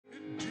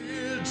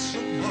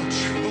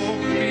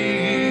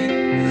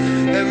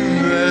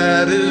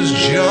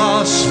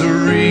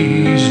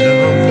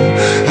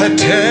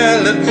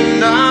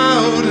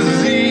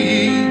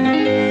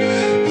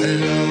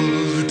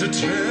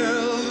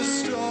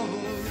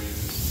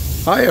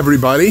Hi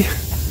everybody,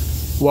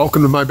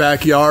 welcome to my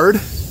backyard.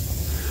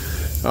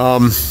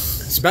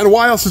 It's been a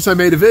while since I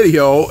made a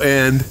video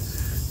and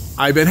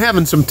I've been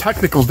having some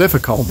technical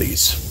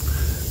difficulties.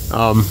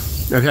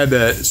 I've had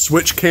to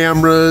switch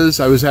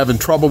cameras, I was having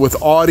trouble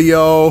with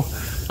audio.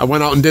 I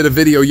went out and did a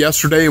video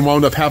yesterday and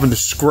wound up having to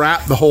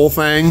scrap the whole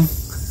thing.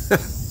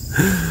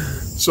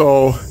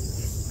 So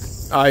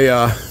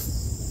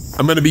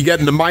I'm going to be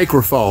getting a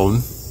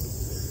microphone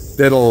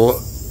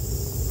that'll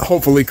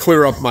hopefully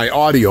clear up my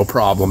audio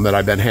problem that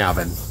I've been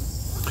having.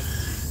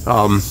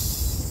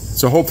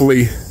 So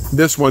hopefully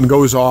this one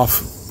goes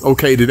off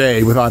okay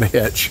today without a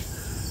hitch.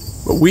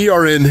 But we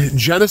are in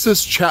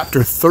Genesis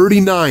chapter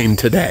 39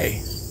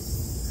 today.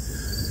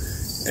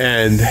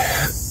 And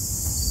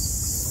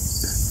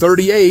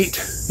 38,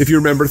 if you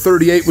remember,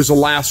 38 was the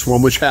last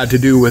one, which had to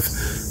do with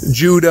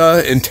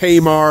Judah and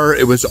Tamar.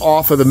 It was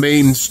off of the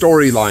main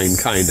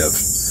storyline, kind of.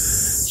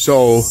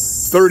 So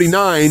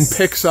 39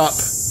 picks up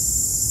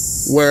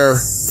where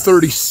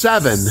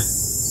 37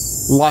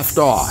 left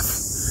off.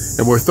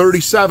 And where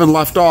 37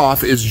 left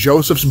off is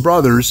Joseph's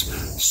brothers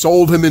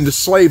sold him into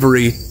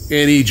slavery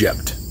in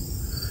Egypt.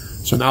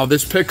 So now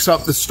this picks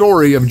up the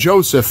story of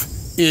Joseph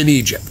in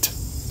Egypt.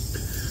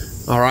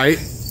 All right.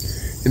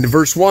 In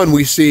verse 1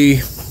 we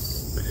see,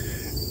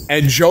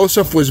 and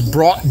Joseph was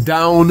brought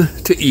down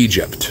to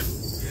Egypt.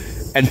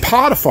 And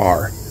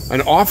Potiphar,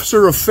 an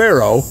officer of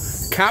Pharaoh,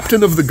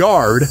 captain of the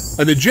guard,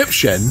 an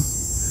Egyptian,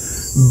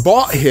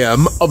 bought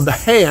him of the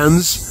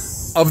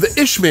hands of the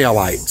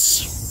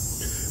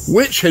Ishmaelites,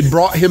 which had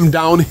brought him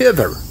down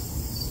hither.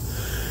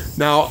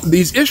 Now,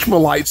 these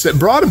Ishmaelites that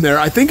brought him there,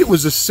 I think it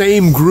was the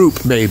same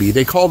group maybe.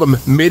 They called them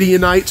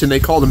Midianites and they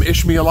called them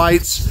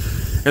Ishmaelites.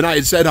 And I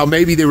had said how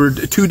maybe they were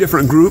two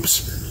different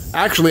groups.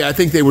 Actually, I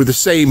think they were the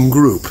same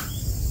group.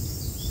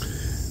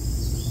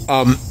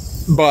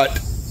 But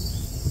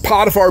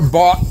Potiphar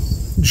bought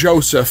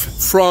Joseph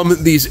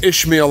from these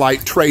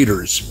Ishmaelite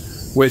traders,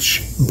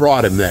 which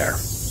brought him there.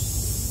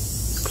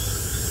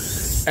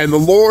 And the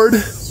Lord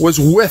was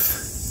with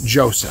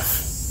Joseph.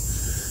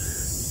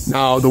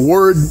 Now, the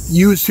word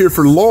used here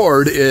for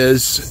Lord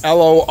is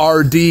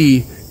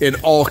L-O-R-D in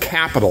all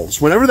capitals.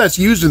 Whenever that's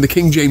used in the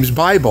King James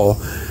Bible,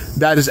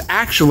 that is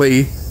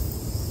actually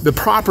the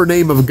proper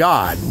name of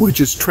God, which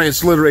is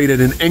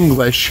transliterated in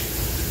English,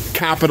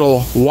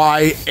 capital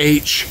Y-H-W-H.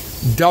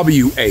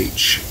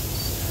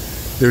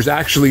 There's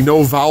actually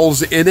no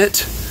vowels in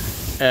it,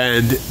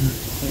 and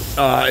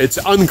it's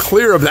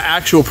unclear of the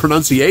actual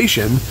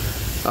pronunciation.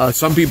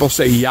 Some people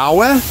say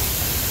Yahweh.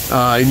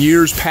 In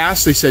years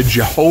past, they said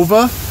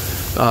Jehovah.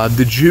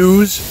 The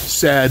Jews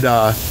said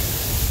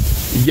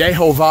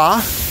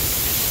Yehovah.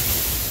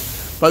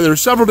 But there are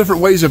several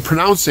different ways of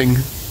pronouncing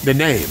the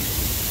name.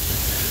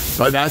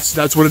 But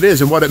that's what it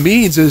is. And what it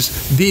means is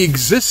the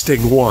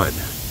existing one.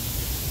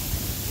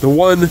 The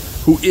one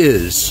who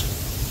is.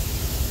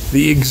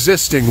 The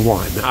existing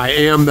one. I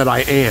am that I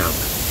am.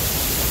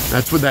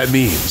 That's what that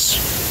means.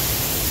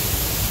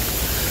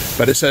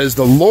 But it says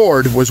the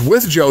Lord was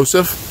with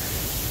Joseph,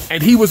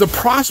 and he was a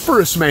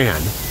prosperous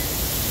man.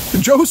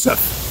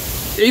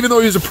 Joseph, even though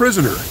he was a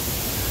prisoner.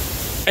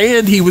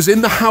 And he was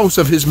in the house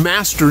of his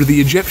master, the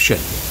Egyptian.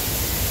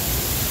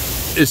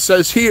 It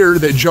says here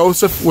that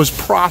Joseph was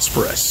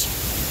prosperous.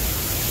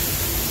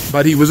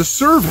 But he was a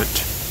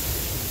servant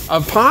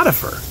of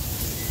Potiphar.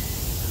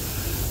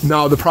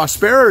 Now, the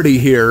prosperity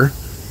here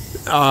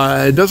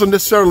doesn't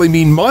necessarily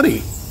mean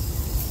money.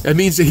 It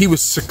means that he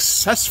was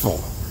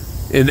successful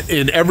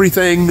in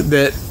everything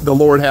that the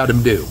Lord had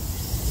him do.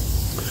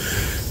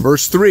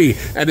 Verse 3,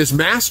 and his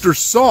master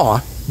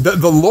saw that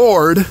the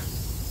Lord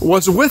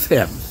was with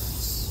him.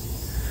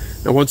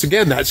 Now, once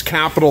again, that's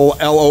capital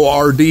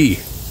L-O-R-D.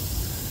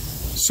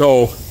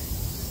 So,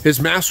 his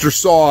master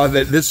saw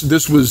that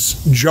this was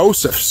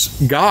Joseph's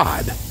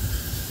God.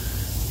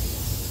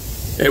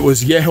 It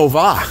was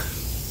Yehovah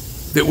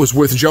that was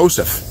with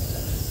Joseph.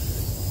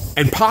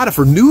 And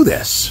Potiphar knew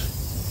this.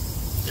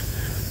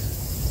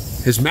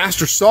 His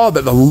master saw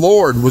that the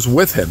Lord was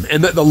with him,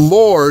 and that the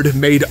Lord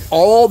made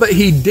all that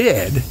he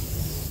did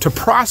to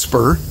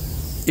prosper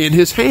in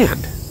his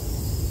hand.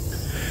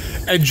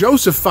 And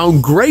Joseph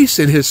found grace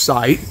in his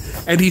sight,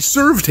 and he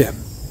served him.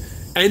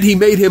 And he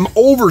made him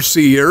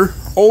overseer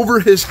over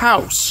his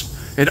house,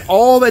 and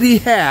all that he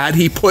had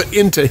he put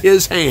into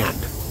his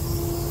hand.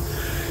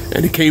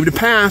 And it came to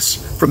pass,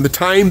 from the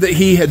time that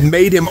he had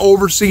made him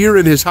overseer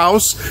in his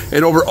house,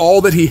 and over all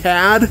that he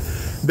had,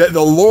 that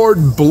the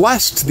Lord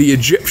blessed the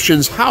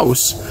Egyptian's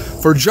house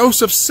for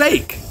Joseph's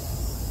sake.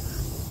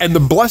 And the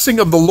blessing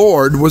of the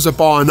Lord was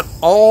upon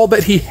all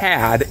that he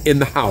had in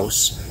the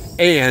house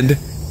and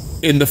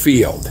in the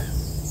field.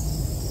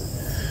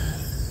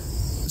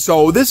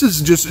 So this is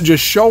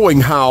just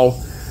showing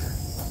how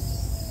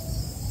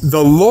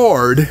the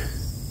Lord,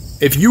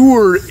 if you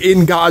were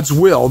in God's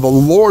will, the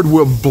Lord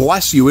will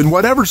bless you in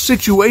whatever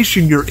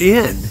situation you're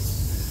in.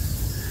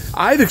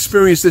 I've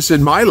experienced this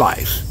in my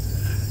life.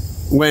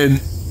 When,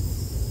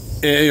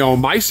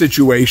 my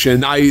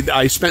situation,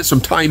 I spent some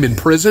time in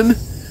prison,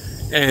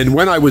 and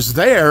when I was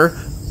there,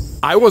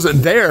 I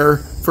wasn't there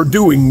for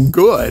doing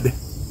good.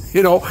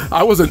 You know,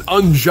 I wasn't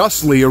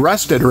unjustly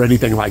arrested or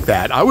anything like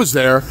that. I was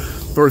there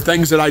for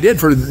things that I did,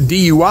 for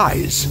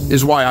DUIs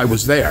is why I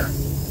was there.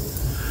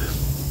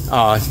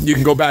 You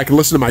can go back and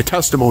listen to my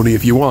testimony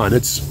if you want.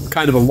 It's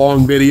kind of a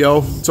long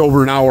video. It's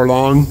over an hour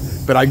long,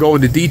 but I go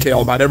into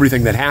detail about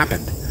everything that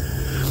happened.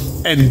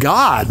 And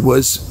God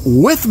was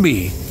with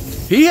me.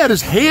 He had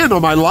his hand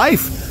on my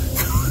life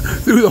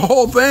through the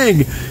whole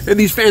thing. And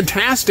these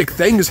fantastic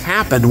things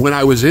happened when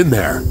I was in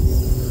there.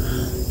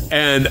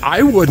 And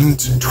I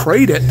wouldn't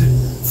trade it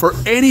for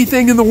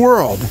anything in the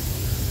world.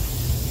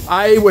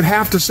 I would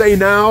have to say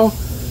now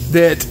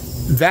that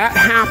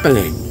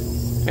happening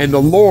and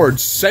the Lord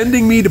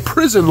sending me to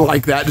prison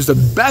like that is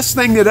the best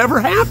thing that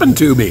ever happened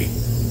to me.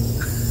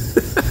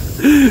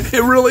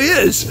 It really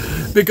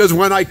is. Because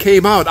when I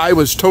came out, I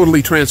was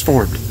totally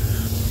transformed.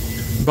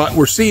 But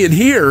we're seeing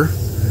here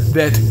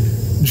that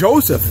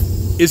Joseph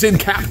is in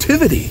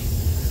captivity.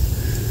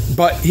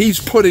 But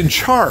he's put in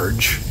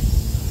charge.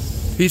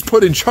 He's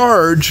put in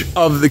charge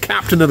of the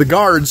captain of the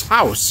guard's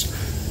house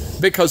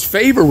because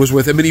favor was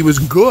with him and he was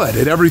good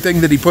at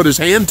everything that he put his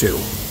hand to.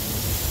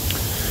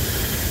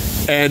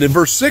 And in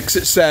verse 6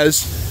 it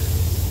says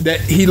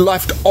that he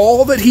left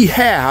all that he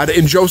had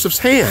in Joseph's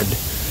hand,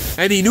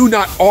 and he knew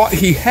not aught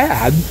he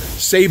had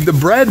save the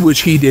bread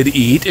which he did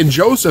eat, and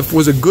Joseph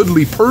was a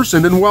goodly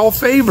person and well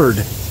favored.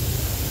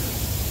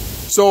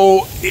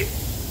 So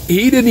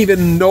he didn't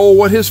even know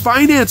what his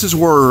finances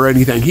were or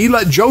anything. He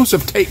let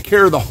Joseph take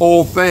care of the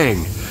whole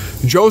thing.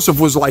 Joseph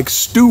was like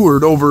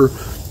steward over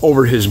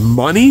his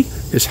money,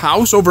 his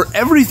house, over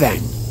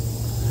everything.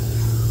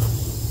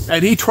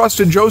 And he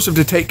trusted Joseph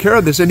to take care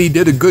of this, and he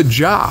did a good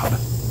job.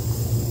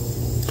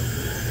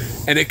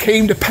 And it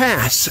came to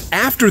pass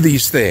after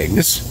these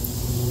things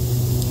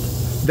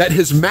that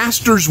his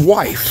master's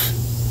wife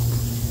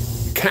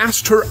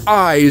cast her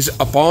eyes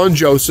upon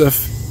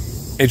Joseph,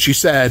 and she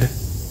said,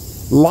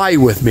 "Lie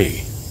with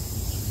me."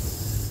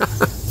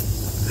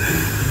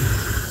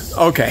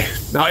 Okay,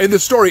 now in the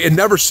story, it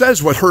never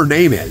says what her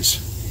name is.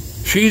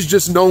 She's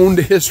just known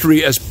to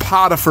history as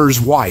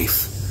Potiphar's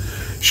wife.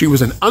 She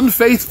was an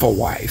unfaithful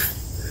wife.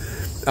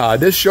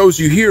 This shows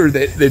you here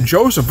that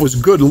Joseph was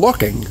good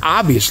looking,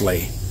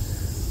 obviously.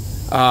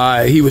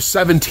 He was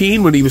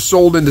 17 when he was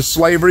sold into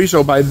slavery,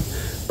 so by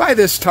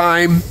this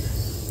time,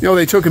 you know,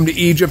 they took him to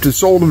Egypt and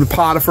sold him to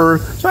Potiphar.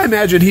 So I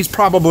imagine he's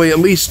probably at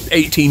least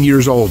 18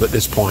 years old at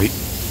this point.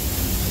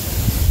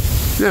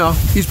 You know,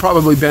 he's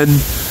probably been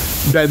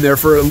there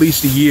for at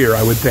least a year,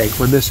 I would think,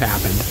 when this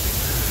happened.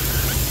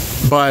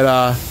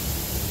 But,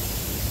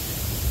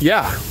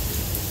 yeah.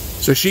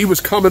 So she was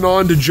coming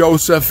on to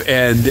Joseph,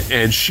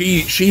 and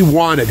she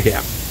wanted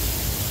him.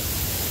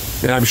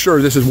 And I'm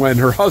sure this is when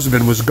her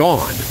husband was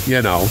gone,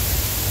 you know.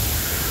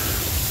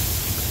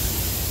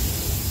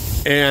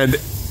 And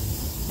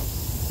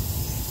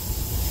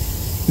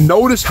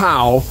notice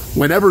how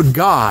whenever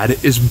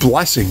God is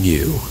blessing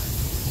you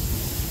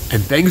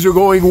and things are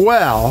going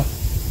well,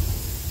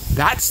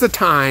 that's the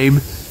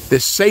time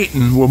that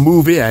Satan will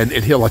move in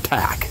and he'll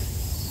attack.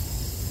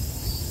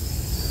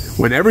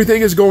 When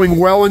everything is going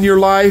well in your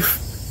life,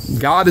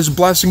 God is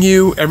blessing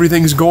you,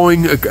 everything's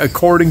going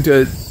according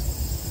to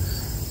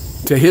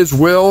his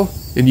will,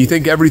 and you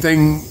think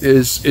everything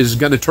is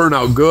going to turn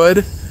out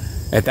good,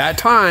 at that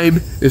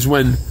time is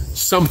when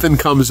something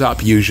comes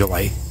up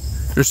usually.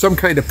 There's some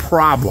kind of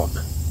problem.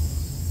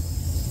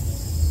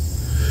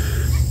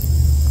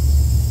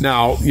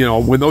 Now, you know,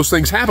 when those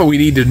things happen, we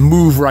need to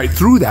move right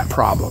through that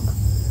problem.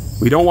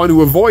 We don't want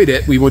to avoid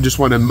it. We will just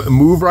want to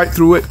move right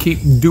through it, keep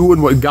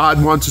doing what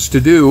God wants us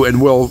to do, and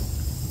we'll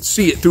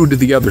see it through to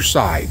the other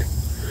side.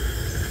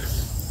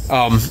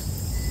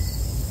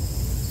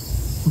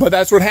 But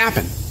that's what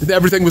happened.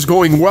 Everything was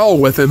going well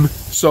with him,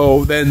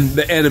 so then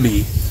the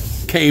enemy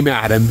came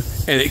at him,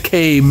 and it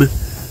came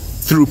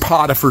through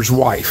Potiphar's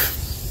wife.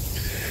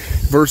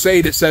 Verse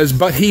 8, it says,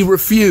 "But he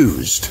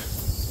refused."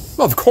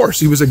 Well, of course,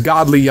 he was a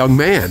godly young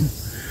man.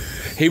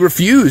 He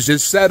refused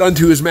and said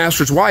unto his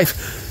master's wife,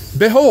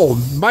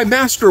 "Behold, my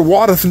master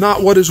wotteth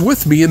not what is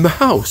with me in the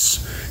house,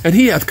 and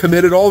he hath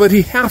committed all that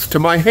he hath to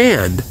my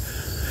hand.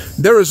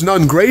 There is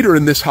none greater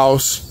in this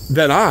house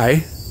than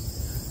I.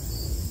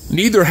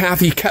 Neither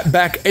hath he kept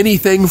back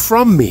anything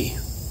from me.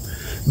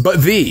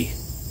 But thee,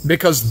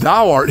 because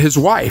thou art his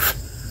wife,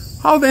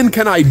 how then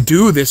can I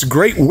do this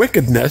great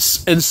wickedness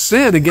and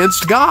sin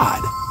against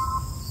God?"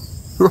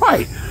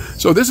 Right.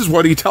 So this is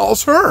what he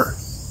tells her.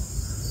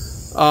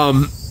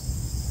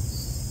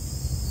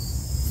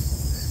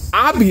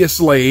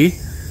 Obviously,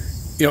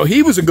 you know,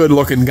 he was a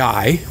good-looking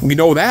guy. We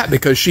know that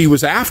because she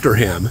was after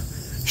him.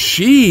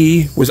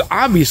 She was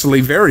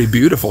obviously very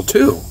beautiful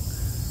too,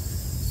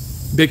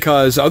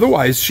 because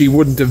otherwise she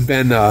wouldn't have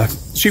been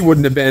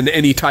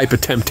any type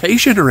of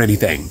temptation or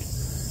anything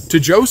to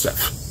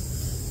Joseph.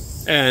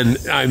 And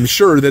I'm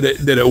sure that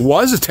it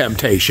was a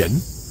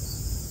temptation,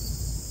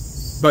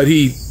 but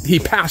he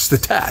passed the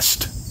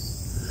test.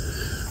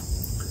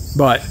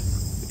 But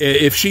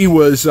if she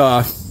was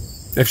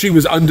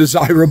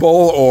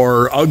undesirable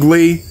or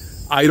ugly,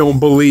 I don't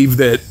believe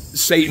that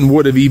Satan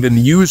would have even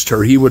used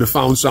her. He would have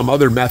found some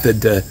other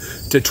method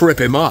to trip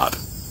him up.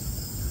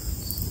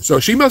 So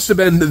she must have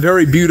been a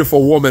very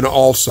beautiful woman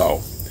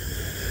also.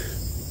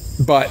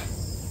 But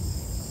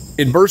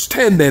in verse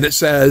 10 then it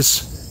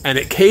says, and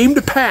it came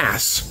to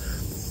pass,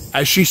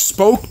 as she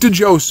spoke to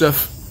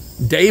Joseph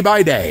day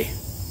by day,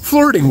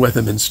 flirting with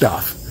him and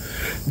stuff,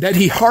 that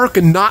he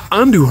hearkened not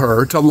unto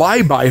her to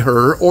lie by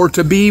her or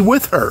to be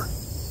with her.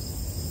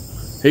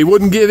 He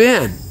wouldn't give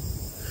in.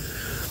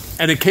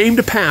 And it came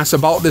to pass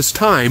about this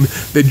time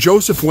that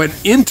Joseph went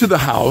into the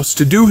house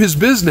to do his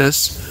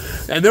business,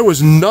 and there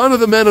was none of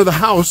the men of the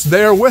house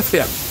there with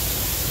him.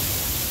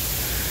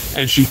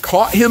 And she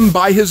caught him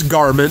by his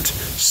garment,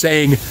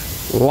 saying,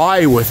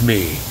 lie with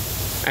me.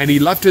 And he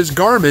left his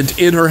garment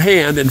in her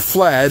hand and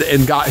fled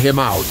and got him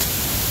out.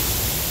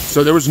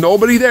 So there was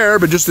nobody there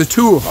but just the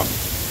two of them.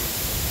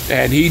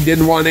 And he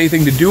didn't want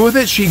anything to do with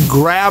it. She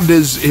grabbed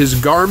his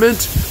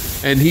garment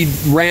and he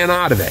ran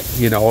out of it.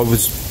 You know, it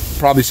was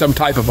probably some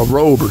type of a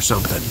robe or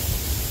something.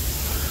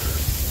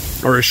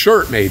 Or a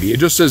shirt maybe. It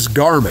just says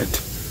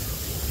garment.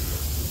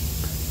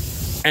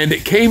 And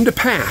it came to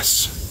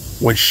pass,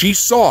 when she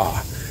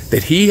saw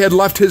that he had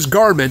left his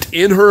garment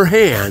in her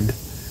hand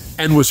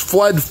and was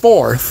fled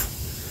forth,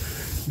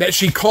 that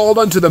she called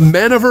unto the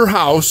men of her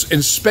house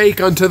and spake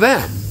unto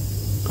them.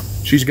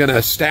 She's going to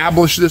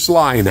establish this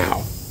lie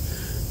now.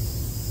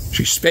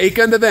 She spake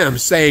unto them,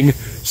 saying,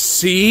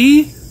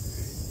 see,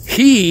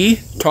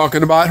 he,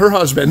 talking about her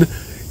husband,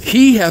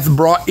 he hath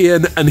brought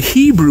in an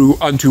Hebrew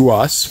unto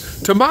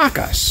us to mock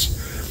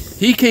us.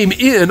 He came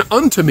in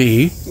unto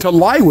me to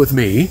lie with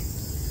me,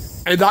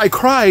 and I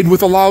cried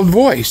with a loud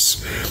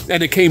voice.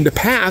 And it came to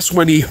pass,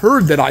 when he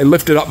heard that I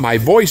lifted up my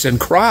voice and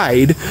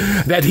cried,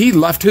 that he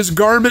left his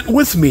garment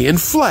with me and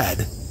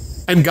fled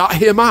and got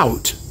him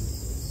out.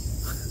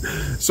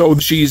 So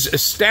she's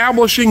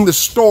establishing the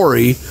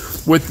story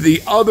with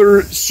the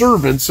other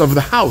servants of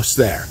the house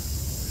there,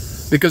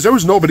 because there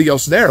was nobody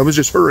else there. It was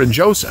just her and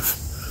Joseph.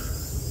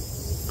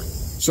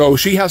 So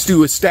she has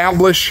to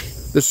establish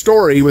the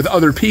story with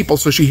other people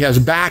so she has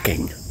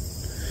backing.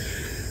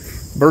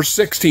 Verse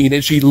 16,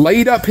 and she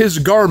laid up his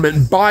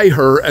garment by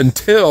her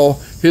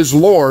until his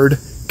Lord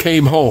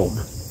came home.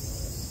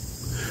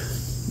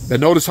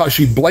 And notice how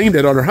she blamed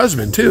it on her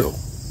husband too,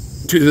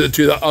 to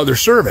the other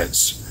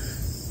servants.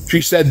 She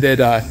said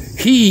that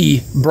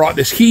he brought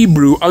this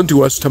Hebrew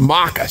unto us to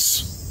mock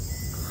us.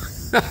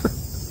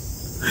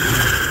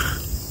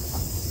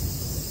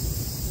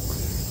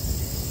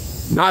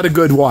 Not a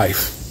good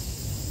wife.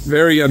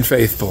 Very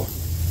unfaithful.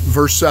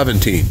 Verse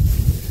 17.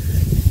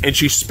 And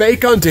she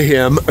spake unto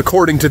him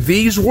according to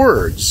these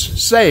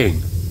words,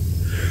 saying,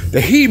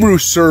 the Hebrew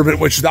servant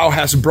which thou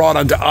hast brought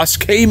unto us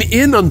came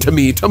in unto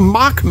me to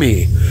mock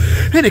me.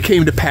 And it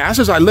came to pass,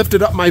 as I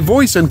lifted up my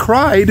voice and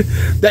cried,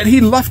 that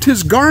he left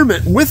his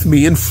garment with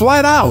me and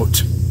fled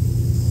out.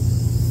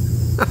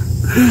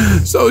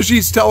 So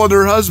she's telling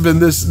her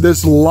husband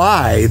this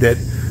lie that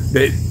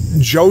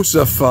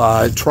Joseph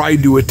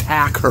tried to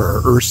attack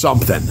her or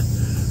something,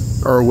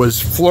 or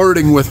was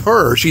flirting with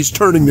her. She's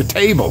turning the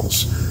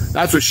tables.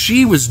 That's what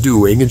she was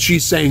doing, and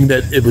she's saying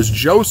that it was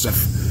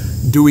Joseph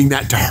doing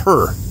that to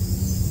her.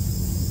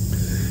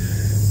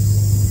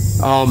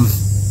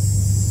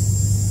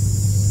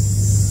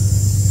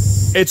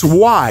 It's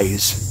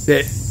wise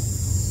that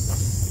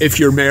if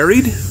you're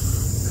married,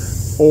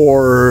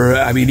 or,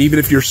 I mean, even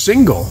if you're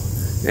single,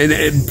 and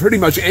in pretty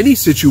much any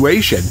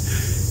situation,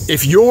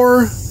 if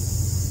you're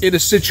in a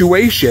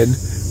situation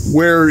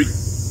where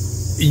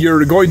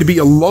you're going to be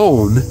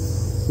alone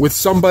with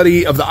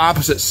somebody of the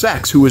opposite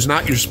sex who is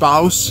not your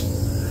spouse,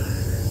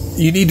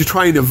 you need to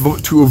try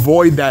to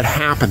avoid that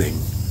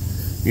happening,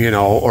 you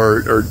know,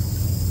 or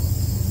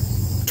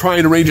try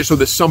and arrange it so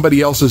that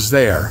somebody else is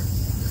there.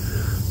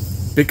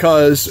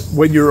 Because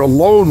when you're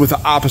alone with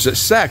the opposite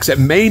sex, it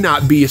may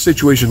not be a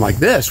situation like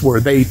this where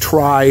they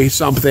try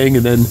something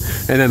and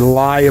then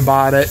lie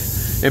about it.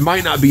 It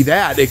might not be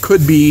that. It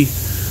could be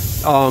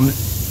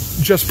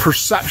just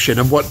perception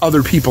of what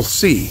other people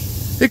see.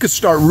 It could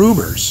start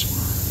rumors.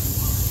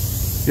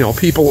 You know,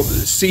 people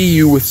see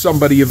you with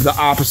somebody of the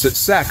opposite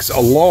sex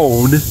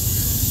alone,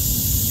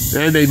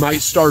 and they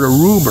might start a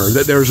rumor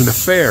that there's an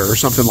affair or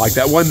something like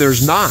that when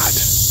there's not.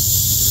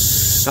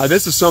 Now,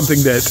 this is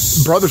something that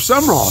Brother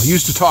Sumrall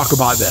used to talk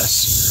about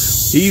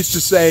this. He used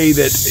to say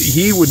that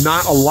he would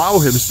not allow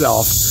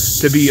himself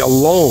to be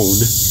alone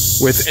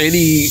with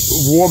any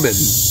woman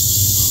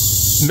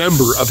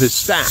member of his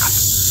staff.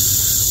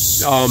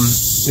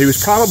 He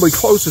was probably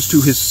closest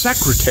to his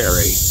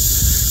secretary.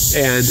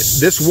 And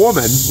this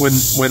woman,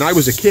 when I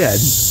was a kid,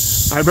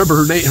 I remember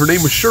her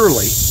name was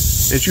Shirley,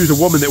 and she was a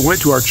woman that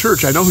went to our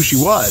church. I know who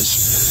she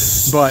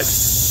was. But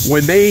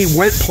when they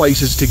went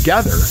places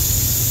together,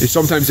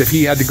 sometimes if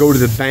he had to go to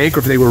the bank, or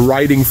if they were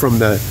riding from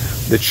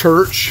the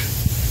church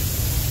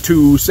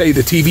to, say,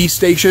 the TV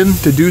station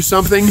to do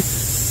something,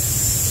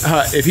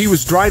 if he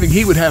was driving,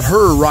 he would have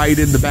her ride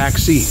in the back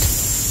seat.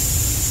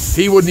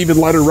 He wouldn't even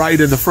let her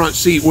ride in the front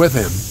seat with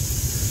him.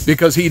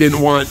 because he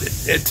didn't want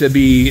it to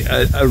be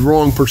a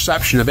wrong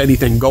perception of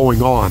anything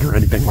going on or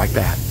anything like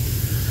that.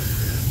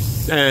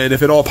 And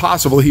if at all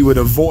possible, he would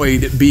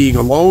avoid being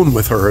alone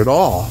with her at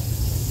all.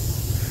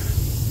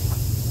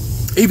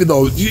 Even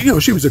though,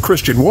 she was a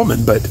Christian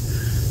woman, but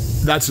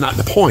that's not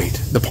the point.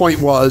 The point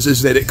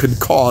is that it could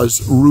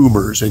cause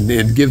rumors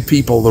and give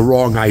people the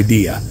wrong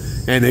idea,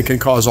 and it can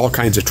cause all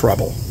kinds of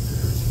trouble.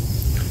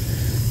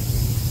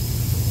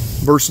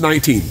 Verse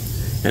 19,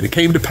 and it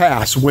came to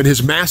pass, when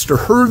his master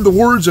heard the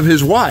words of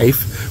his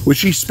wife, which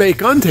she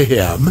spake unto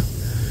him,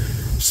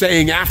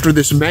 saying, after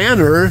this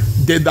manner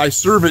did thy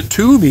servant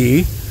to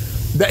me,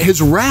 that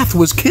his wrath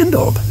was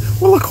kindled.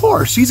 Well, of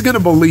course, he's going to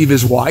believe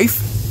his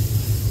wife.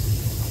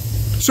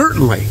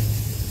 Certainly.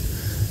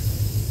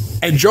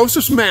 And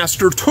Joseph's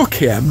master took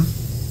him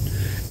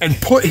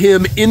and put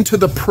him into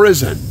the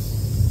prison.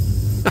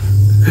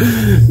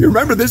 You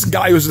remember, this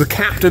guy was the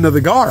captain of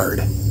the guard.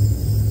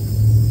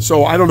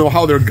 So I don't know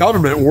how their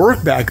government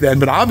worked back then,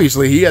 but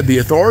obviously he had the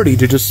authority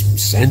to just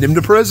send him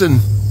to prison.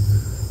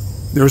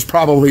 There was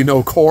probably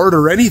no court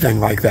or anything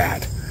like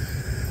that.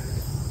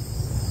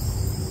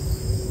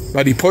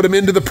 But he put him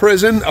into the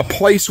prison, a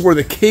place where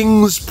the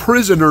king's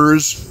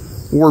prisoners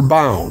were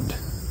bound.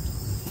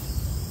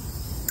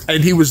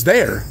 And he was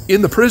there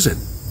in the prison.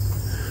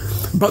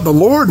 But the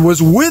Lord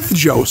was with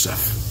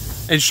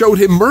Joseph and showed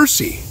him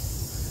mercy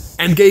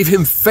and gave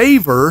him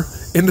favor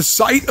in the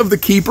sight of the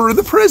keeper of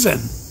the prison.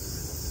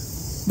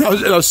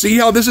 Now see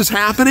how this is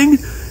happening?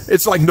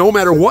 It's like no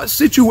matter what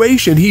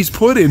situation he's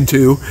put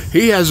into,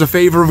 he has the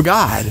favor of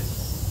God.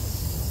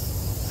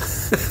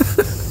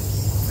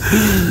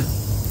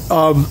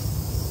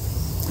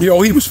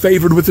 He was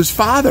favored with his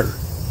father.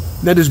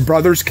 Then his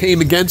brothers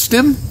came against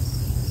him,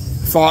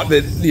 thought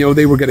that,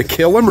 they were going to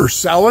kill him or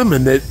sell him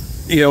and that,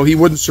 he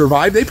wouldn't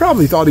survive. They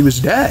probably thought he was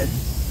dead.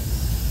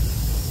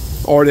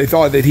 Or they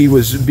thought that he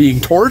was being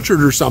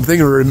tortured or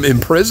something, or in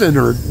prison,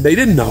 or they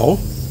didn't know.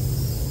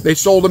 They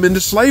sold him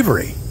into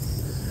slavery.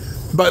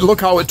 But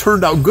look how it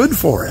turned out good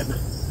for him.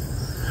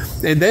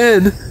 And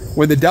then,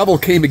 when the devil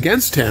came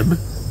against him,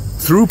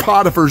 through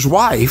Potiphar's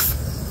wife,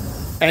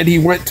 and he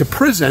went to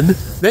prison,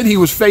 then he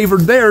was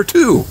favored there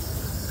too.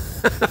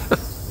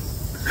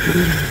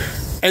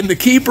 And the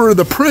keeper of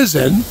the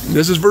prison,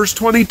 this is verse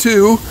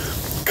 22,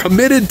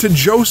 committed to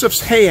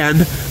Joseph's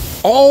hand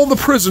all the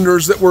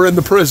prisoners that were in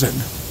the prison.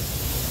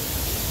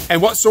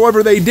 And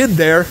whatsoever they did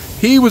there,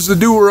 he was the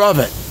doer of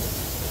it.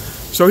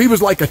 So he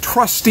was like a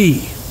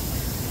trustee.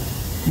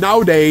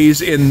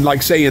 Nowadays, in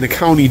a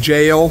county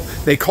jail,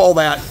 they call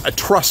that a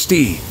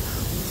trustee.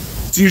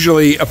 It's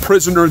usually a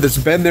prisoner that's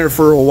been there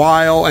for a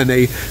while, and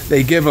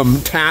they give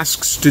them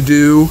tasks to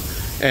do,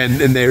 and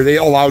they're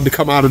allowed to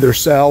come out of their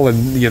cell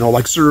and,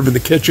 serve in the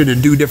kitchen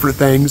and do different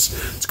things.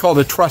 It's called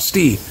a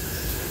trustee.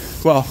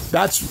 Well,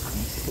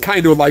 that's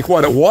kind of like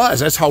what it was.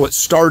 That's how it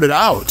started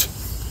out.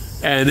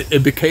 And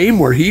it became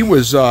where he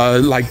was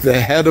like the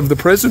head of the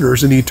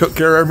prisoners, and he took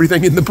care of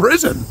everything in the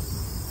prison.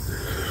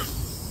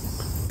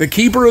 The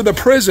keeper of the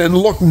prison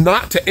looked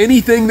not to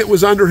anything that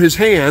was under his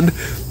hand,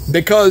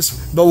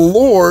 because the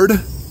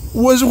Lord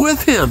was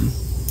with him.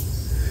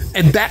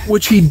 And that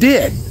which he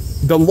did,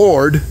 the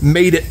Lord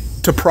made it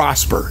to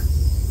prosper.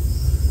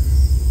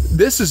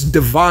 This is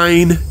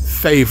divine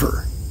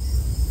favor.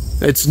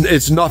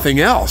 It's nothing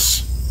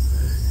else.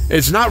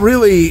 It's not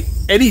really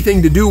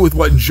anything to do with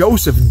what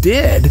Joseph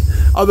did,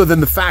 other than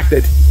the fact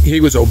that he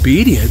was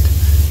obedient.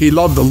 He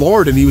loved the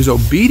Lord and he was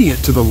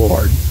obedient to the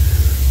Lord.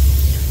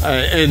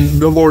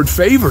 And the Lord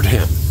favored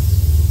him.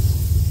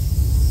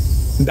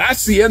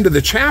 That's the end of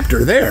the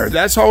chapter there.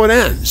 That's how it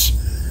ends.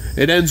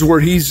 It ends where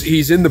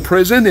he's in the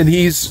prison and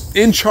he's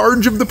in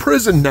charge of the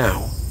prison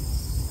now.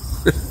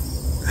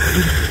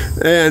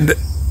 And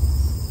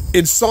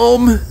in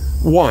Psalm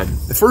 1,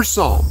 the first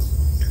Psalm,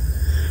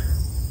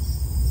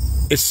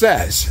 it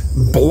says,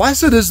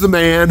 "Blessed is the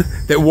man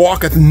that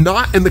walketh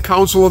not in the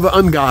counsel of the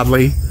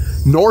ungodly,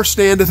 nor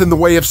standeth in the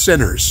way of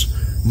sinners,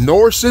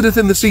 nor sitteth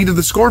in the seat of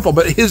the scornful,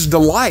 but his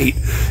delight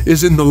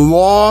is in the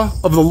law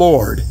of the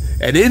Lord,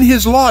 and in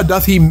his law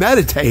doth he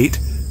meditate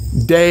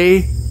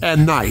day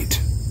and night."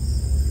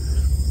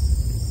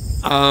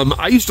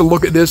 I used to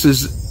look at this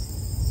as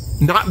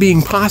not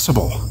being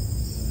possible,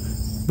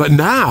 but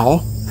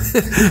now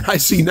I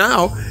see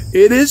now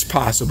it is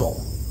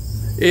possible.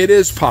 It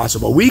is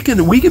possible. We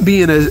can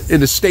be in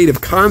a state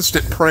of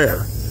constant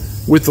prayer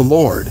with the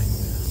Lord.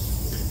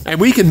 And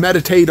we can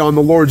meditate on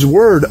the Lord's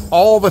word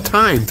all the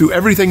time through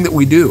everything that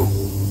we do.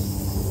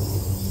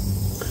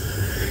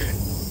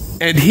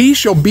 "And he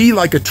shall be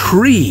like a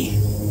tree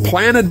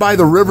planted by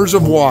the rivers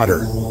of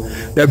water,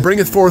 that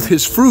bringeth forth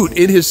his fruit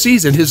in his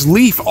season. His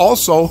leaf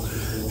also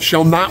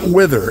shall not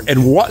wither,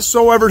 and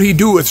whatsoever he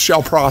doeth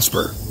shall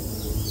prosper."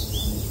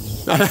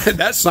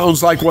 That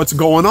sounds like what's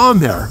going on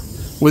there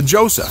with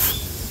Joseph.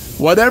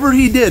 Whatever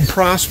he did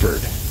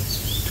prospered.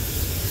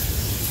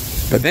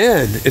 But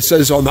then it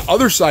says on the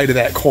other side of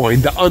that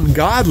coin, "The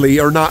ungodly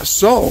are not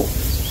so,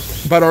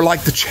 but are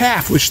like the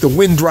chaff which the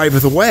wind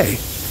driveth away.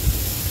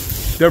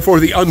 Therefore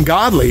the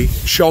ungodly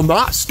shall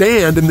not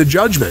stand in the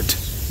judgment,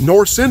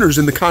 nor sinners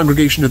in the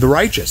congregation of the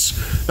righteous.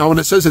 Now, when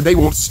it says that they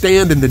won't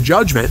stand in the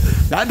judgment,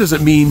 that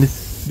doesn't mean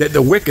that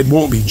the wicked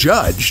won't be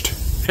judged.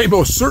 They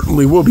most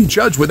certainly will be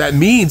judged. What that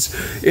means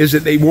is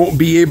that they won't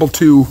be able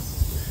to,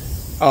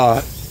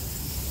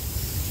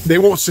 they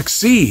won't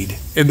succeed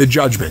in the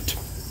judgment.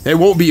 They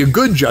won't be a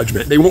good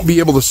judgment. They won't be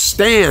able to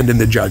stand in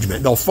the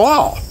judgment. They'll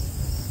fall.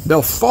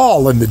 They'll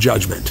fall in the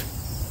judgment.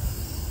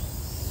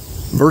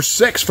 Verse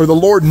 6, for the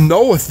Lord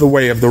knoweth the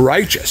way of the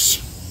righteous,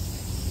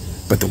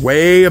 but the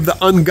way of the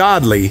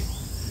ungodly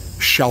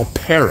shall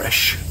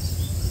perish.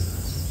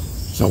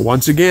 So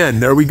once again,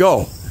 there we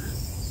go.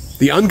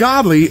 The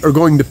ungodly are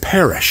going to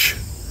perish.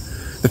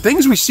 The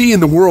things we see in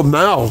the world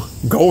now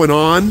going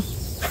on,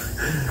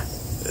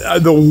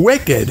 the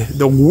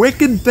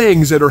wicked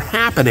things that are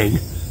happening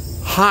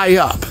high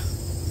up,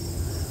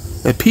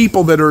 the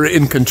people that are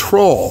in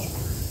control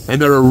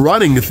and that are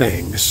running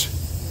things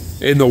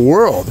in the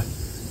world,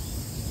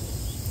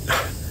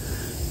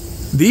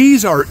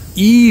 these are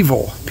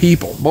evil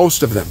people,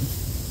 most of them.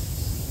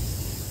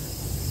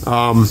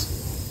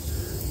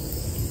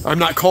 I'm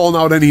not calling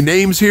out any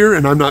names here,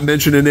 and I'm not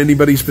mentioning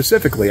anybody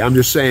specifically. I'm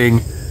just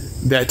saying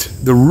that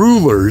the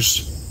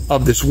rulers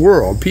of this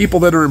world, people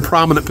that are in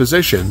prominent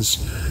positions,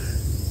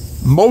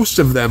 most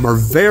of them are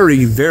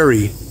very,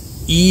 very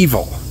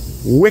evil,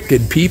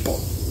 wicked people.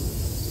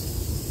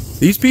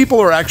 These people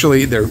are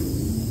actually, they're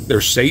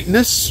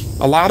Satanists,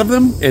 a lot of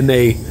them, and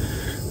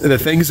the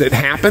things that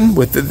happen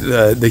with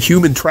the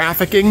human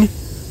trafficking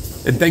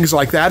and things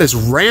like that is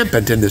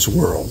rampant in this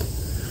world.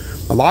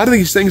 A lot of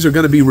these things are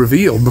going to be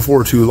revealed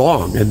before too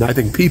long, and I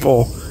think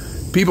people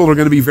are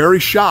going to be very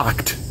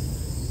shocked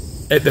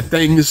at the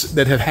things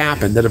that have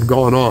happened, that have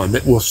gone on,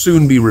 that will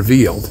soon be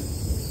revealed.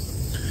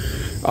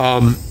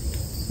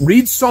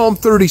 Read Psalm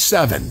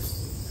 37.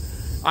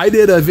 I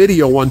did a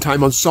video one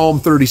time on Psalm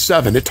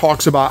 37. It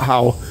talks about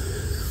how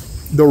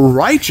the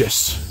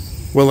righteous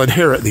will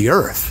inherit the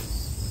earth.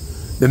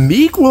 The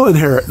meek will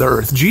inherit the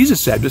earth. Jesus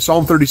said in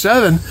Psalm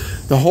 37,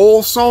 the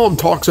whole psalm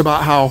talks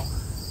about how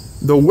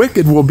the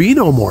wicked will be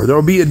no more. There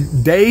will be a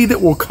day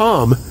that will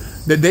come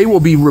that they will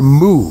be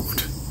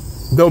removed.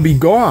 They'll be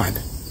gone.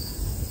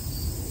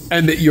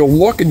 And that you'll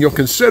look and you'll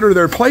consider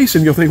their place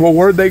and you'll think, well,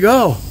 where'd they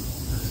go?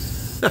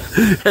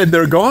 And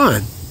they're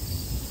gone.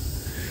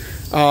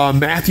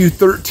 Matthew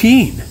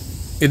 13,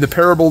 in the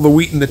parable of the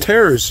wheat and the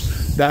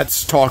tares,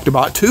 that's talked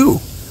about too.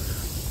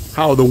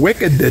 How the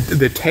wicked,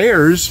 the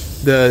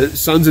tares, the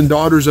sons and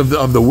daughters of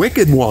the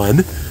wicked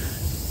one,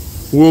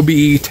 will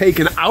be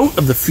taken out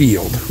of the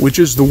field, which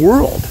is the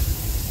world.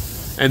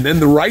 And then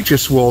the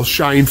righteous will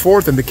shine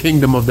forth in the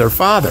kingdom of their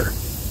Father.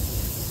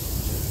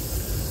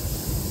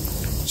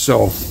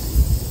 So,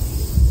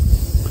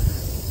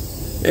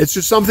 it's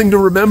just something to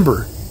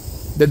remember,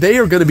 that they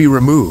are going to be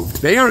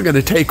removed. They aren't going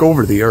to take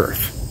over the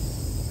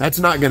earth. That's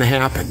not going to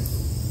happen.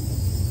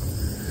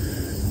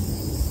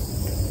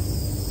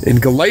 In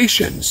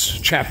Galatians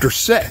chapter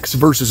 6,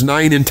 verses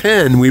 9 and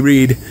 10, we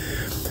read,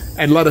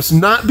 and let us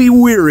not be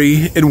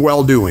weary in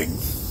well-doing.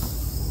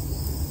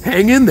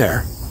 Hang in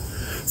there.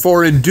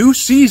 For in due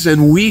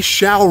season we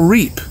shall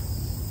reap,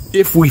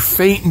 if we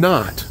faint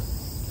not.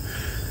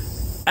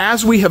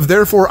 As we have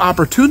therefore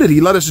opportunity,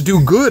 let us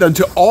do good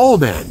unto all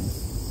men,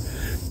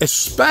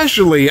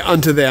 especially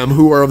unto them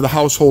who are of the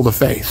household of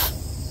faith.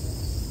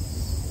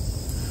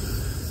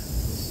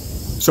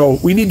 So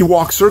we need to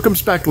walk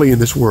circumspectly in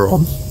this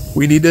world.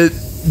 We need to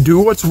do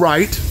what's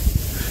right.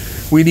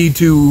 We need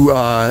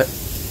to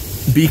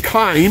be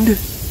kind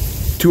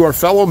to our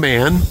fellow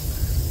man,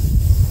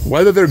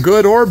 whether they're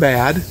good or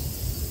bad.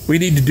 We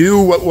need to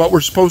do what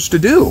we're supposed to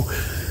do.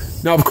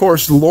 Now, of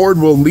course, the Lord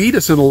will lead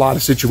us in a lot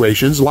of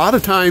situations. A lot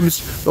of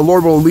times, the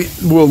Lord will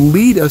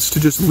lead us to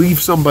just leave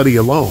somebody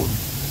alone.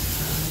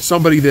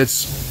 Somebody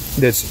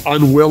that's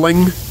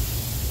unwilling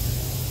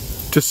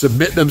to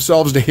submit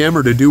themselves to Him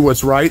or to do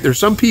what's right. There's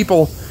some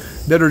people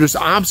that are just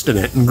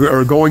obstinate and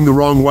are going the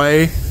wrong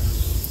way,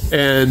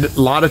 and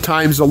a lot of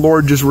times the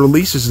Lord just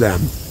releases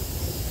them.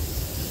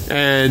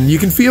 And you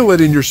can feel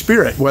it in your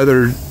spirit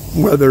whether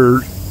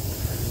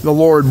the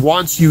Lord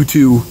wants you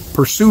to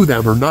pursue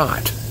them or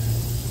not.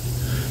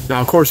 Now,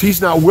 of course,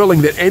 He's not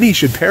willing that any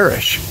should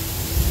perish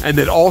and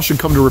that all should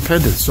come to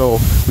repentance. So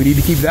we need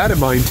to keep that in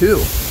mind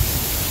too.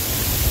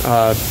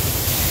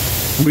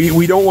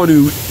 We don't want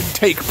to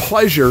take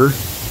pleasure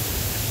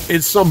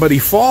in somebody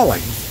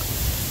falling.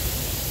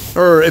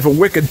 Or if a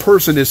wicked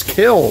person is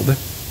killed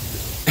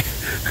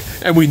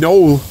and we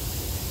know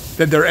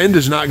that their end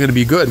is not going to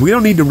be good, we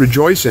don't need to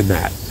rejoice in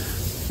that.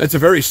 That's a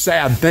very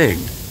sad thing.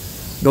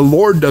 The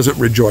Lord doesn't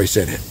rejoice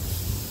in it.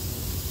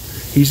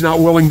 He's not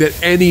willing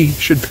that any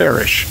should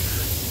perish,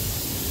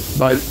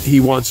 but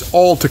He wants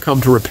all to come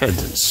to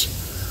repentance.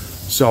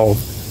 So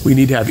we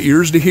need to have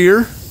ears to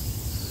hear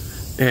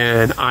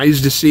and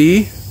eyes to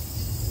see,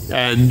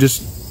 and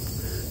just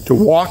to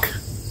walk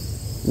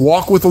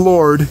with the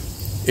Lord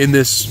in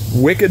this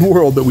wicked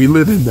world that we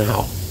live in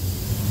now.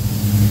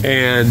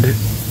 And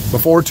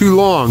before too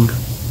long,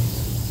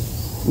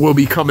 we'll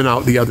be coming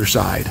out the other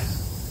side.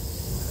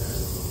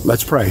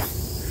 Let's pray.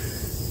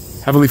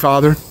 Heavenly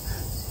Father,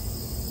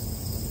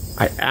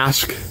 I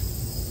ask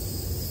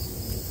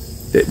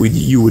that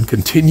you would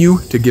continue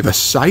to give us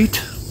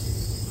sight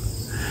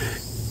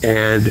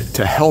and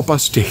to help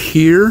us to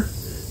hear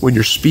when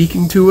you're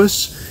speaking to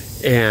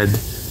us and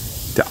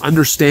to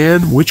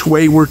understand which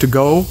way we're to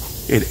go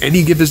in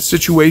any given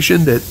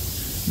situation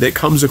that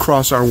comes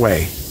across our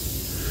way.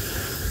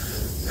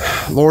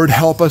 Lord,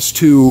 help us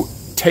to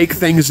take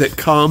things that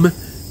come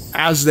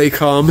as they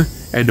come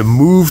and to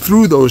move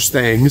through those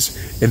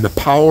things in the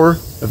power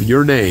of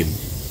your name.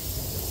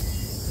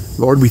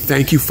 Lord, we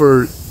thank you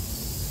for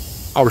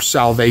our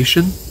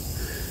salvation,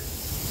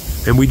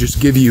 and we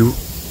just give you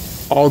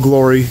all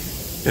glory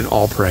and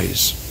all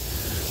praise.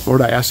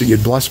 Lord, I ask that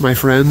you'd bless my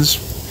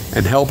friends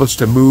and help us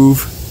to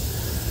move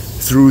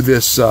through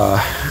this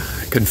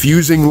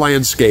confusing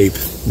landscape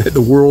that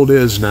the world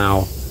is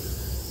now.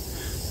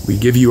 We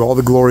give you all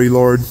the glory,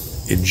 Lord.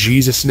 In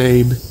Jesus'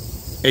 name,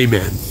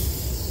 amen.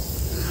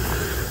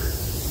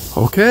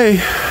 Okay,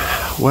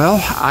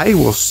 well, I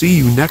will see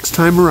you next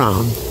time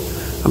around.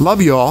 I love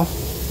you all.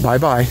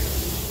 Bye-bye.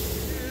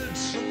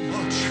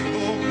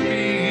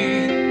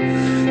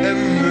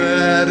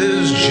 That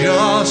is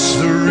just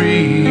the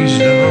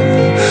reason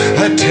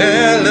I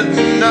tell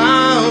it now.